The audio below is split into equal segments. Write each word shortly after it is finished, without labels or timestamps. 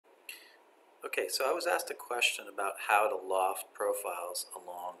Okay, so I was asked a question about how to loft profiles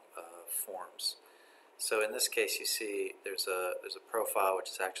along forms. So in this case, you see there's a profile which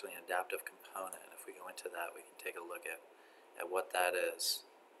is actually an adaptive component. If we go into that, we can take a look at what that is.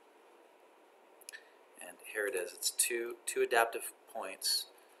 And here it is. It's two adaptive points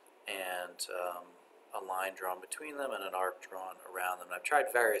and a line drawn between them and an arc drawn around them. And I've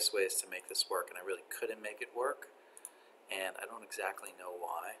tried various ways to make this work, and I really couldn't make it work. And I don't exactly know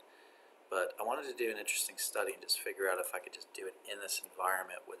why. But I wanted to do an interesting study and just figure out if I could just do it in this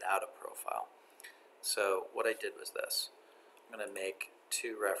environment without a profile. So what I did was this. I'm going to make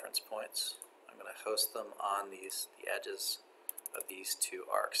two reference points. I'm going to host them on the edges of these two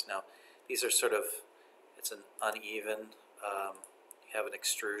arcs. Now these are sort of, it's an uneven, you have an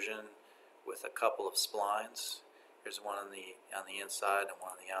extrusion with a couple of splines. Here's one on the inside and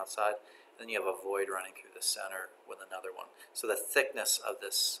one on the outside. And then you have a void running through the center with another one. So the thickness of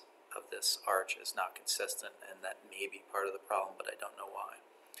this arch is not consistent, and that may be part of the problem, but I don't know why.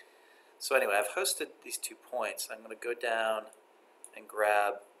 So anyway, I've hosted these 2 points. I'm going to go down and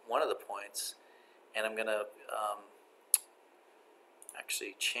grab one of the points, and I'm going to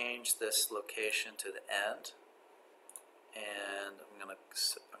actually change this location to the end, and I'm going to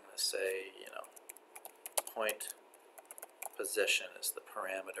say, point position is the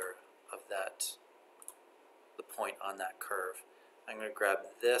parameter of the point on that curve. I'm going to grab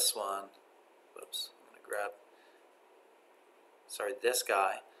this one, this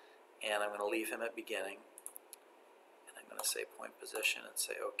guy, and I'm going to leave him at beginning, and I'm going to say point position and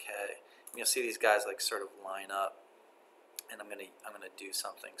say OK. And you'll see these guys like sort of line up, and I'm going to do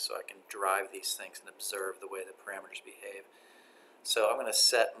something so I can drive these things and observe the way the parameters behave. So I'm going to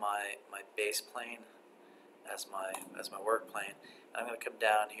set my base plane as my work plane. And I'm going to come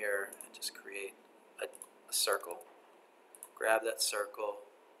down here and just create a circle. Grab that circle,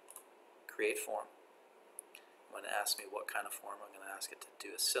 create form. I'm going to ask me what kind of form. I'm going to ask it to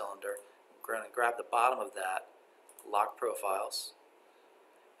do a cylinder. I'm going to grab the bottom of that, Loft Profiles.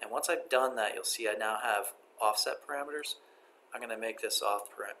 And once I've done that, you'll see I now have offset parameters. I'm going to make this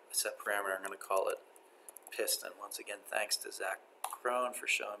offset parameter. I'm going to call it piston. Once again, thanks to Zach Crone for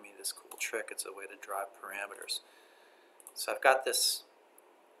showing me this cool trick. It's a way to drive parameters. So I've got this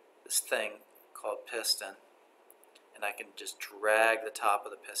thing called piston, and I can just drag the top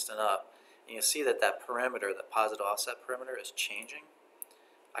of the piston up. And you'll see that perimeter, that positive offset perimeter, is changing.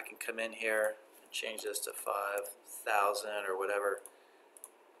 I can come in here and change this to 5,000 or whatever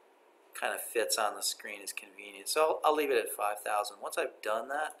kind of fits on the screen is convenient. So I'll leave it at 5,000. Once I've done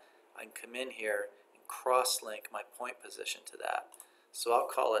that, I can come in here and cross-link my point position to that. So I'll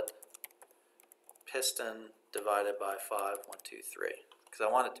call it piston divided by 5, 1, 2, 3, because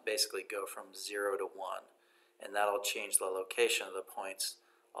I want it to basically go from 0 to 1, and that'll change the location of the points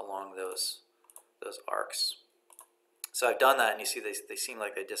along those arcs. So I've done that, and you see they seem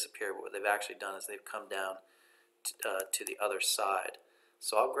like they disappear, but what they've actually done is they've come down to the other side.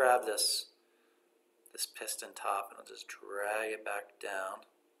 So I'll grab this piston top and I'll just drag it back down,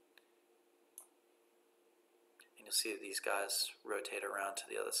 and you'll see that these guys rotate around to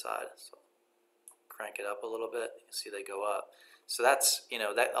the other side. So crank it up a little bit, you see they go up. So that's,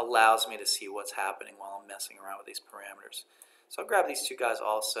 that allows me to see what's happening while I'm messing around with these parameters. So I'll grab these two guys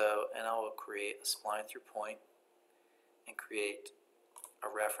also, and I will create a spline through point and create a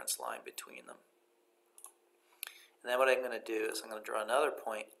reference line between them. And then what I'm going to do is I'm going to draw another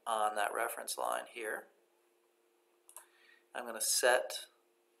point on that reference line here. I'm going to set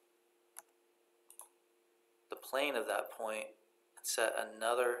the plane of that point and set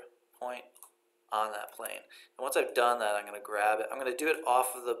another point on that plane. And once I've done that, I'm going to grab it. I'm going to do it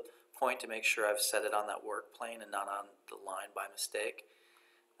off of the point to make sure I've set it on that work plane and not on the line by mistake.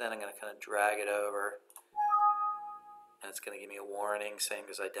 Then I'm going to kind of drag it over, and it's going to give me a warning saying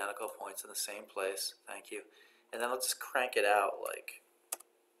there's identical points in the same place. Thank you. And then let's just crank it out like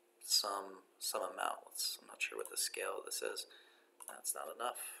some amount. I'm not sure what the scale of this is. That's not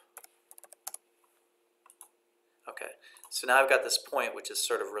enough. Okay, so now I've got this point which is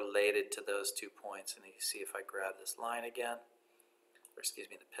sort of related to those 2 points, and you see if I grab this line again, or excuse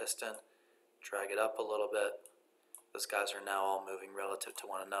me, the piston, drag it up a little bit, those guys are now all moving relative to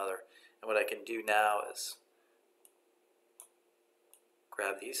one another. And what I can do now is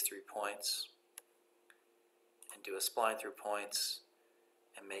grab these 3 points and do a spline through points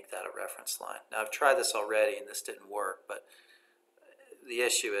and make that a reference line. Now I've tried this already and this didn't work, but the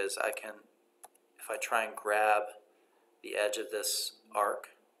issue is if I try and grab the edge of this arc,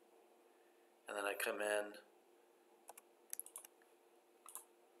 and then I come in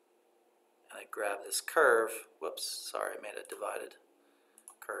and I grab this curve, whoops, sorry, I made a divided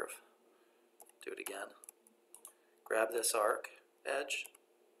curve. Do it again. Grab this arc edge,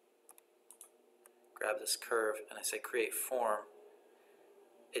 grab this curve, and I say create form.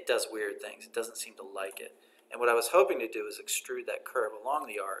 It does weird things. It doesn't seem to like it. And what I was hoping to do is extrude that curve along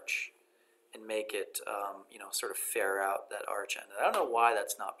the arch and make it, you know, sort of fair out that arch end. I don't know why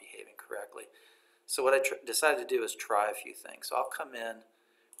that's not behaving correctly. So what I decided to do is try a few things. So I'll come in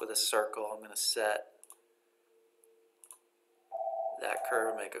with a circle. I'm going to set that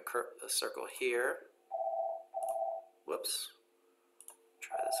curve, make a circle here. Whoops.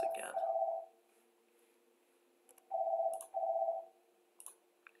 Try this again.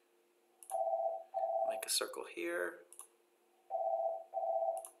 Make a circle here.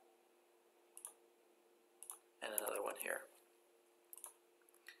 And another one here.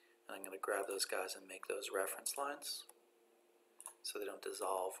 And I'm going to grab those guys and make those reference lines so they don't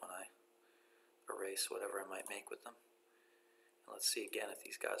dissolve when I erase whatever I might make with them. And let's see again if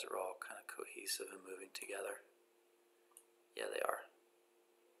these guys are all kind of cohesive and moving together. Yeah, they are.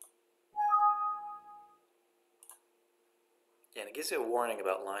 Yeah, and it gives you a warning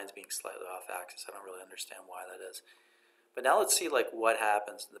about lines being slightly off axis. I don't really understand why that is. But now let's see like what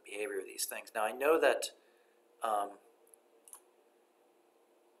happens in the behavior of these things. Now I know that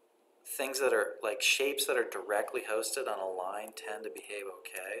things that are like shapes that are directly hosted on a line tend to behave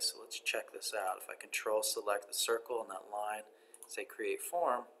okay. So let's check this out. If I control select the circle and that line, say create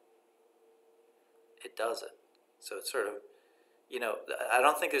form, it does it. So it's sort of, you know, I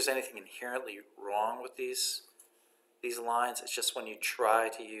don't think there's anything inherently wrong with these lines. It's just when you try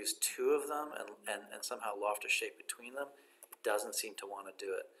to use two of them and somehow loft a shape between them, it doesn't seem to want to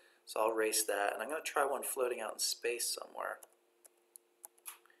do it. So I'll erase that, and I'm going to try one floating out in space somewhere.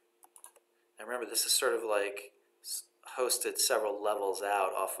 And remember, this is sort of like hosted several levels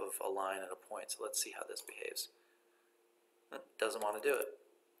out off of a line at a point. So let's see how this behaves. It doesn't want to do it.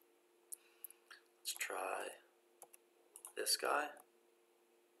 Let's try this guy.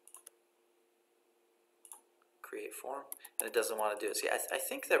 Create form, and it doesn't want to do it. See, I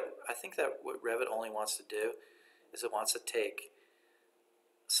think that what Revit only wants to do is it wants to take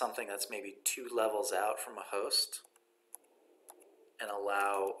something that's maybe two levels out from a host and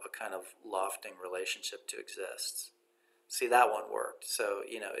allow a kind of lofting relationship to exist. See, that one worked. So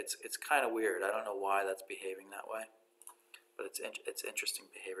you know, it's kind of weird. I don't know why that's behaving that way, but it's interesting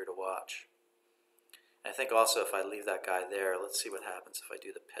behavior to watch. And I think also if I leave that guy there, let's see what happens if I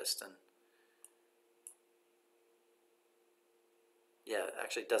do the piston. Yeah,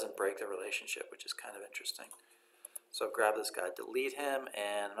 actually it doesn't break the relationship, which is kind of interesting. So I'll grab this guy, delete him,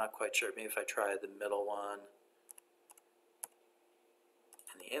 and I'm not quite sure. Maybe if I try the middle one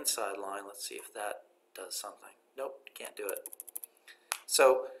and the inside line, let's see if that does something. Nope, can't do it.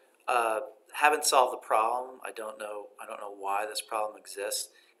 So haven't solved the problem. I don't know why this problem exists.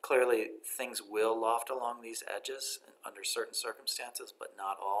 Clearly, things will loft along these edges under certain circumstances, but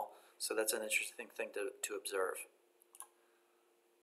not all. So that's an interesting thing to observe.